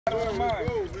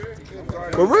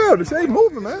For real, the shade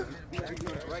moving, man. Here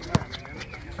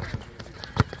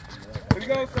we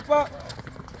go, step up.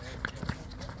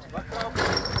 Here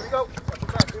we go.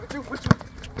 With you.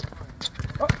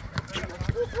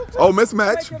 Oh,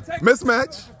 mismatch.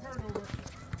 Mismatch.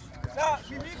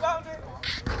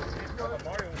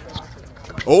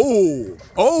 Oh.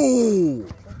 Oh.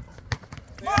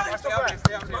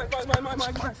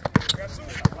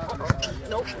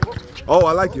 Oh,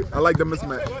 I like it. I like the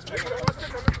mismatch.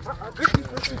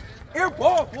 Air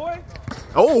ball, boy.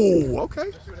 Oh,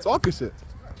 okay. Talking shit.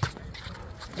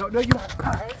 No, you don't.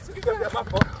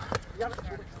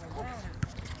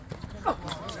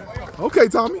 Okay,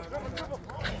 Tommy.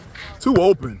 Too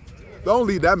open. Don't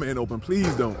leave that man open.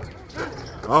 Please don't.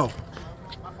 Oh.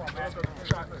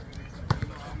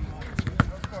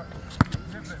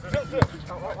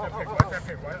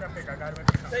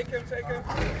 Take him.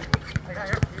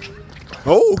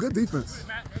 Oh, good defense.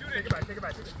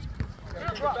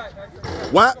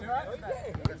 What?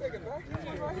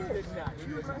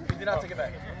 He did not take it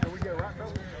back. Can we get rock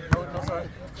though? No, sorry.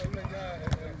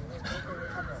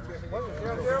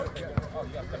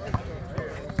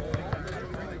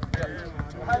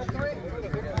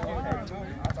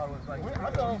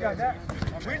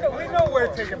 We know where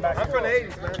to take it back. I'm from the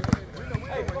 80s, man.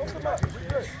 Hey, post him up.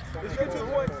 It's your 2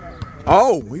 points.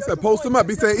 Oh, he said post him up.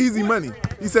 He said easy money.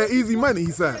 He said easy money,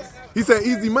 he said. He said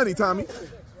easy money, Tommy.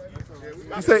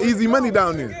 He said easy money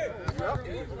down there.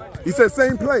 He said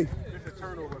same play.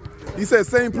 He said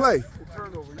same play.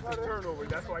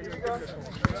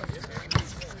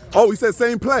 Oh, he said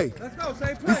same play. Let's go,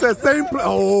 same play. He said same play.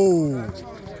 Oh.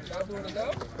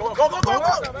 Go.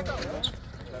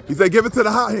 He said give it to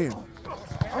the hot hand.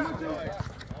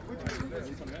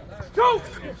 Go!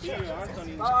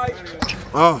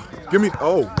 Oh, give me.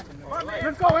 Oh.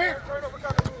 Let's go here.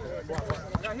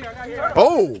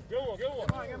 Oh.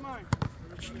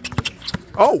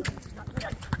 Oh.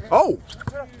 Oh.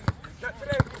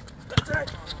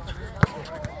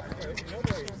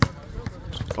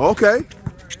 Okay.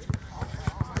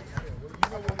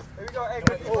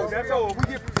 Oh, that's all. We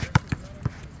get.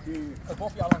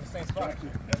 Both y'all on the same spot.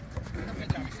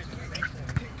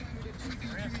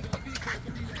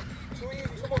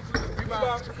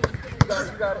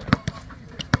 You got it.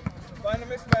 Find the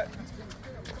mismatch.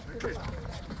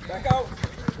 Back out.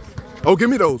 Oh, give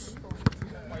me those.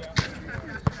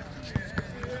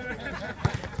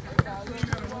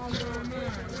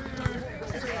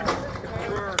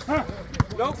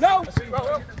 No.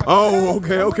 Oh,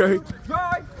 okay.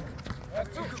 Drive.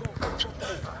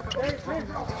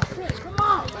 Come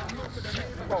on.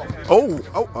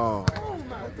 Oh.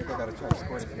 I think I gotta try to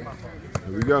score it.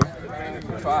 Here we go.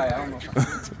 Try, I don't know.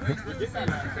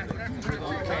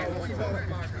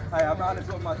 Hey, I'm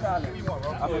honest with my talent. I'm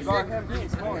gonna guard him being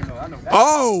scoring though. I know that.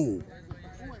 Oh.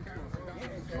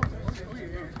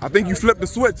 I think you flipped the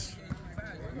switch.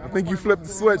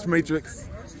 Matrix.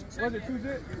 Was it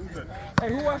 2-zip? Hey,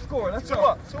 who I scored? Let's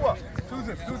go. 2 up.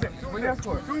 2-zip. Where you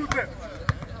scored? 2-zip.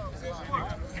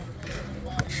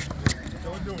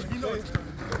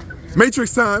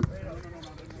 Matrix time.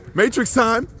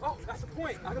 Oh, that's the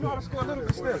point. I don't know how to score a little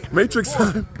bit still. Matrix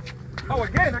time. Oh,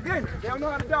 again. They don't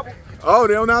know how to double. Oh,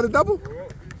 they don't know how to double?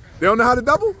 They don't know how to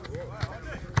double?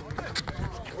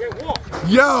 Yeah, walk.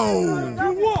 Yo.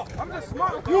 You walk. I'm just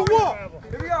smart. You walk.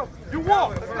 Here we go. You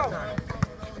walk. Let's go.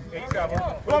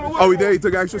 Oh, he did? He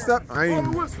took an extra step? I ain't. I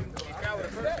don't know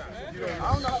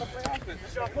how to play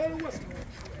offense.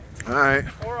 All right.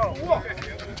 Walk.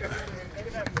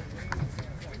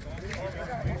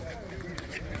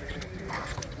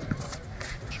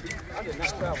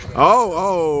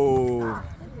 Oh.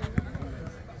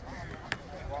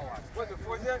 What's it,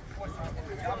 4-zip?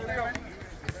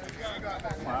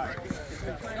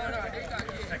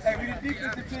 Hey, we the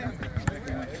defensive team.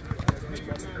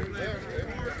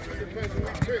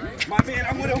 My man,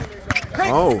 I'm with him.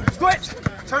 Hey, Oh. switch.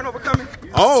 Turnover coming.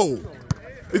 Oh.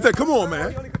 He said, come on,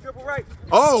 man. Right.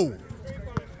 Oh.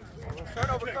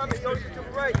 Turnover coming. Yo, triple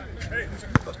right.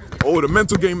 Oh, the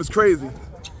mental game is crazy.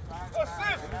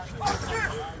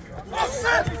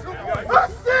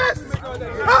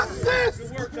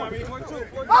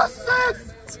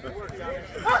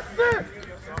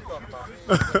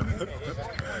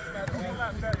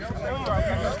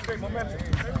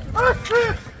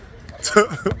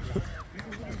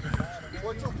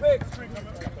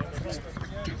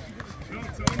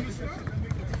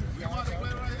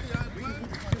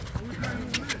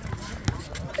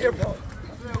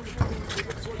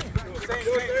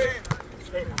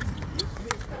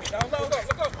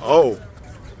 Oh.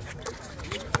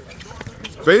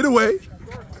 Fade away.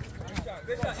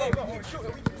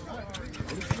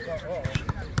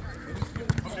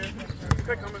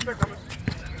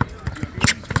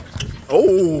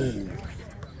 Oh.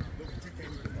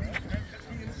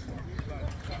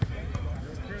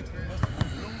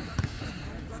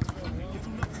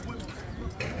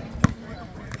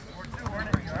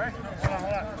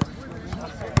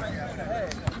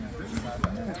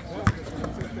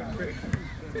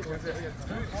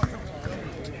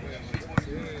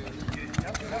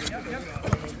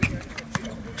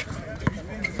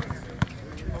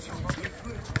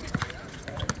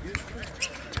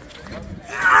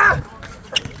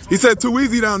 He said too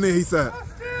easy down there, he said.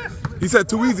 He said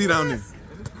too easy down there.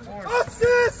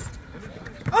 Assist!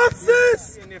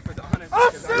 Assist!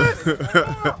 Assist!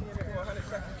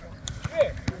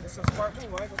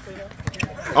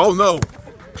 Oh no.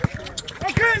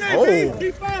 Okay, now, Oh.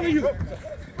 keep following you.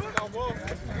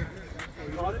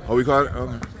 Oh, we caught it?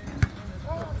 Okay.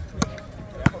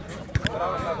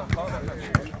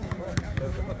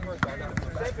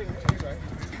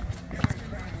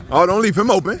 Oh, don't leave him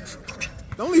open.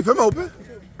 Don't leave him open.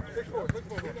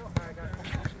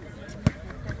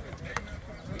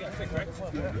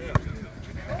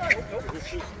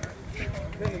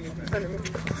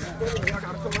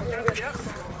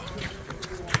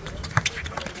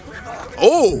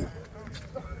 Oh.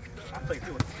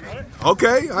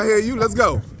 Okay, I hear you. Let's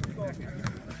go.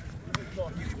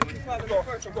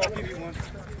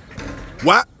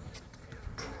 What?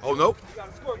 Oh, no.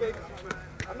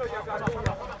 I know y'all got it.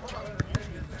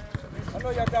 I know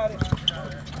y'all got it.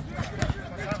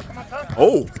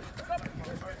 Oh.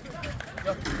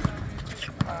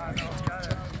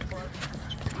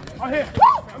 I'm here.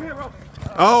 I'm here, bro.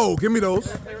 Oh, give me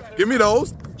those. Give me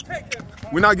those.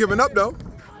 We're not giving up, though.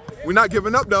 We're not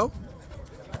giving up, though.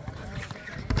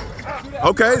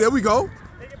 Okay, there we go.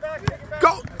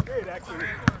 Go.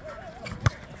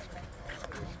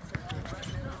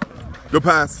 Good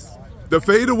pass. The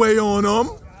fadeaway on them.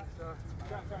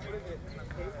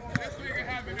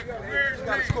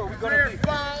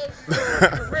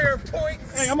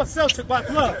 Hey, I'm a Celtic by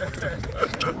club.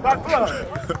 By club.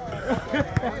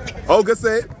 Oh, good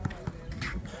set.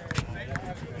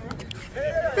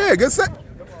 Yeah, good set.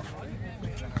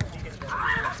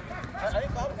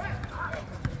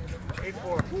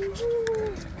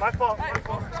 My fault. My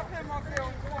fault.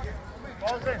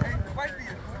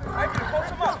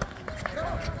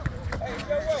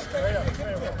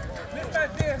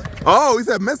 Oh, he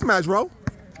said mismatch, bro.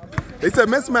 They said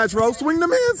mismatch, bro. Swing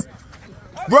them hands.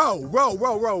 Roll, roll,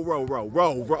 roll, roll, roll, roll,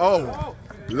 roll, roll. Oh,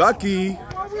 lucky.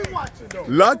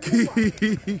 Lucky.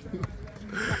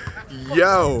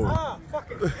 Yo.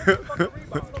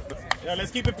 Yeah,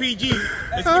 let's keep it PG.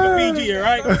 Let's keep it PG, all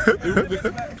right?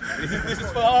 This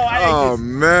is for all ages. Oh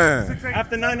man.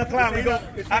 After 9 o'clock, we go.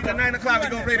 After 9 o'clock, we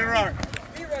go rated R.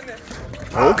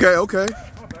 Okay, okay.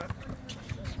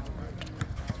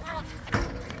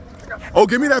 Oh,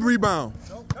 give me that rebound.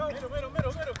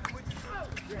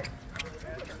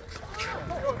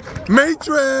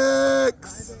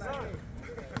 Matrix.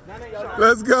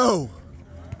 Let's go.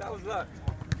 That was luck.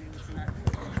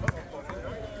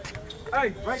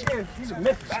 Hey, right there. He's a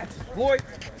mismatch, boy.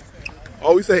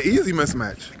 Oh, he said easy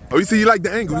mismatch. Oh, you see, he likes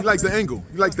the angle. He likes the angle.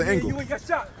 He likes the angle. You ain't got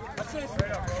shot.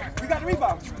 We got the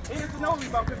rebound. Here's no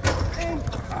rebound.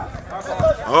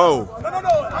 Oh.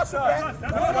 No. Outside. No.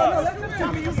 Let them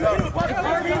tell me you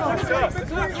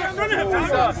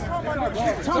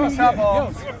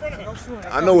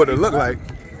I know what it looked like.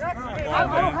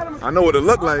 I know what it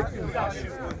looked like.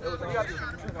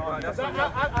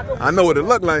 I know what it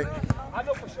looked like. I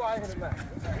know for sure I hit him back.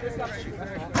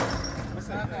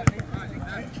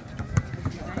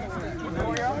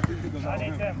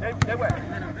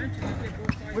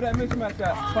 Where that mismatch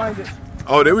at? Find it.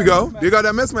 Oh, there we go. You got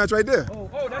that mismatch right there.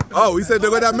 Oh, he said there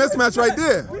go that mismatch right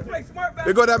there.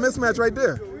 There go that mismatch right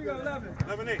there. We got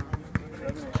 11.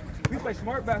 We play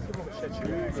smart basketball.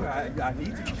 I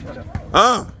need to shut up.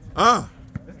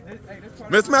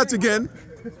 Mismatch again.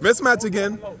 Mismatch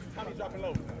again.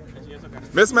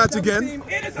 Mismatch again.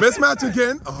 Mismatch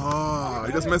again. Oh,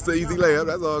 he just missed the easy layup.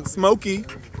 That's all. Smoky.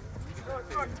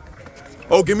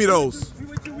 Oh, give me those. We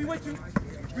with you.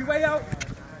 We way out.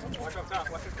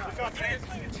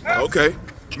 Okay.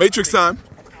 Matrix time.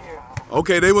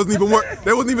 Okay, they wasn't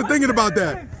even thinking about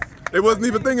that. They wasn't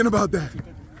even thinking about that.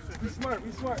 We smart.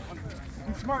 We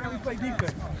smart and we play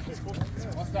defense.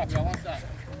 One stop, y'all. One stop.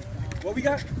 What we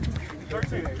got?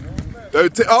 13.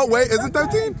 13. Oh, wait. Is it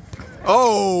 13?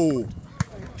 Oh.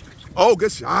 Oh,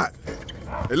 good shot.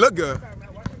 It looked good.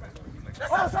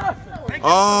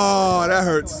 Oh, that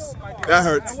hurts. That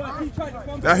hurts.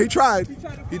 Now he tried.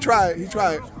 He tried.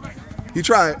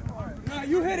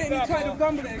 you hit it and he tried to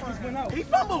fumble it and just went out. He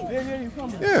fumbled. Yeah, he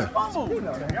fumbled. Yeah. He fumbled. You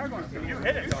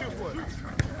hit it.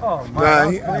 Oh, my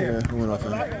God. Yeah, he went off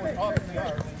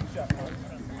that.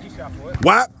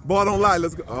 What? Ball don't lie.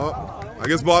 Let's go. Oh, I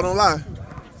guess ball don't lie.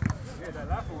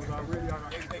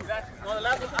 On the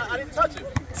last one, I didn't touch it.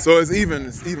 So it's even.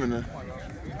 It's even.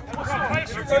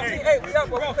 13-8. We up.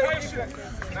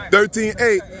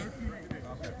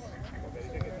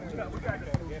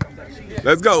 13-8.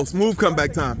 Let's go. Smooth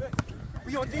comeback time.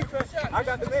 We on defense. I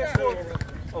got the man score.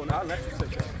 Oh, no, I let you say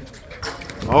that.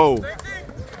 Oh.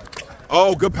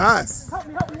 Oh, good pass. Help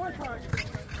me one time.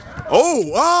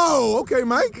 Oh, okay,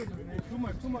 Mike. Too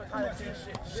much.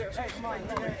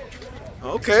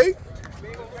 Okay.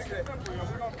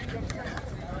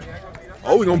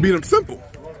 Oh, we're going to beat him simple.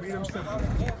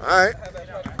 All right.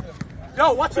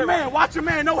 Yo, watch your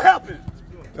man. No helping.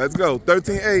 Let's go.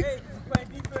 13-8.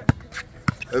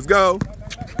 Let's go.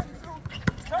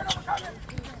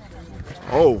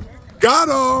 Oh, got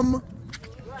him.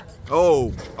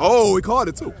 Oh, he called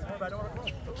it too.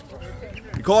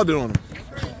 He called it on him.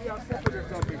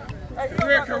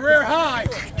 Career high.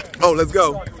 Oh, let's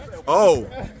go. Oh.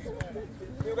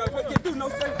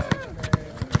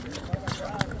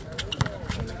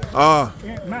 Matt.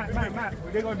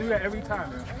 They're going to do that every time,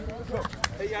 man.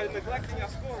 Hey, y'all neglecting your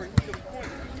scoring.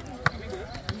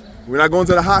 We're not going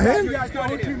to the hot hand?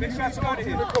 Make sure you start it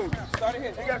here. Start it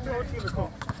here. They got your team to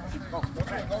coach. Go.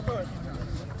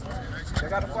 They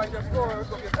got to fight their score. It's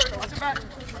going to be a turn. Watch it back.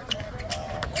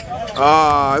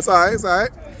 It's all right. It's all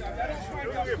right.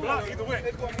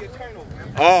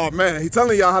 Oh, man. He's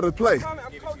telling y'all how to play.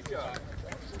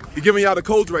 He's giving y'all the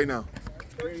codes right now.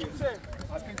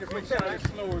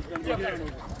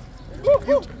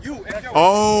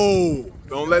 Oh,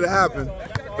 don't let it happen.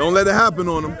 Don't let it happen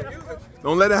on him.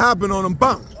 Don't let it happen on him.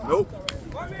 Bump. Nope.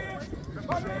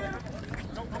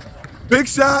 Big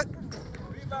shot.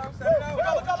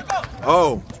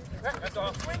 Oh.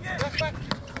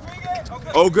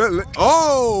 Oh, good.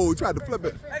 Oh, tried to flip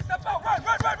it. Hey, step out. Run.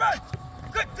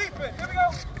 Good defense. Here we go.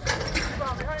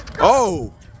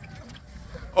 Oh.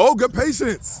 Oh, good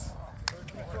patience.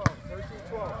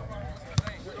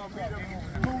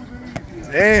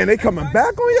 Man, they coming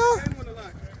back on y'all?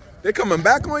 They coming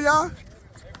back on y'all?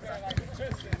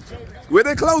 Where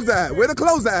they close at? Where the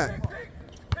closer at?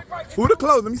 Who the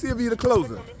closer? Let me see if you the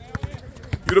closer.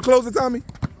 You the closer, Tommy?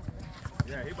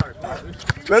 Yeah, he probably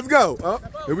close. Let's go. Oh,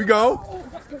 here we go.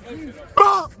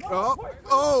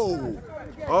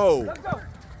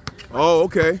 Oh,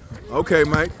 okay. Okay,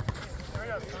 Mike.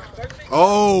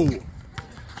 Oh,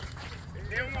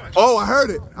 I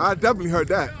heard it. I definitely heard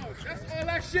that. That's all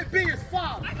that shit be is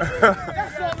foul.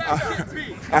 That's all that shit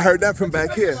be. I heard that from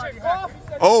back here.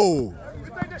 Oh.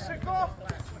 You think this shit go?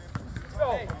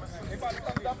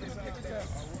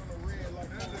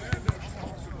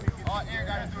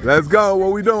 Let's go.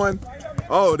 What we doing?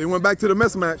 Oh, they went back to the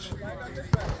mismatch.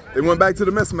 They went back to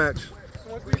the mismatch.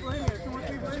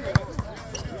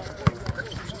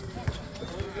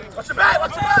 Watch your back.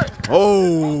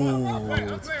 Oh.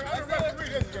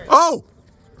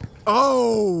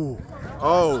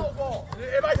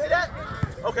 Everybody see that?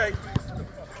 Okay.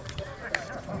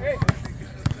 Hey.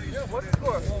 What's the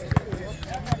score?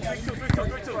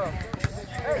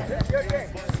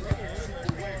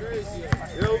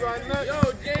 3-2. Yo,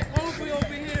 Jay Oakley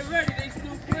over here ready. They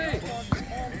still play.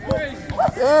 Crazy.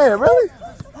 Yeah, really?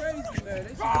 Crazy, man. They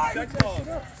should check ball.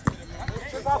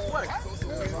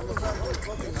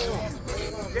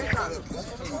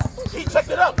 He checked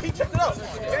it up.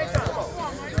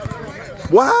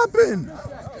 What happened?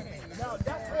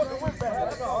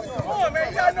 Come on,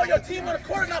 man. You gotta know your team on the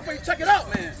court enough before you check it out,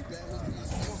 man.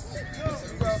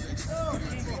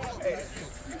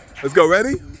 Let's go.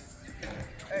 Ready?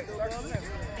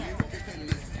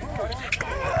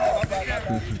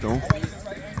 Don't.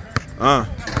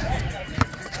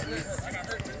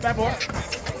 Bad boy.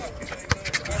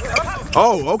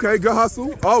 Oh, okay. Good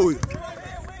hustle. Oh,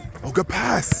 good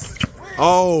pass.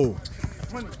 Oh.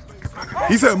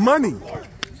 He said money.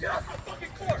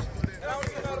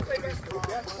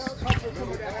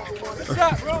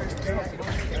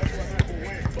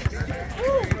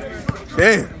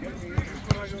 Damn.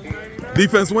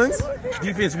 Defense wins?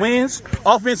 Defense wins.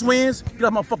 Offense wins. Get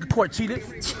off my fucking court, cheated.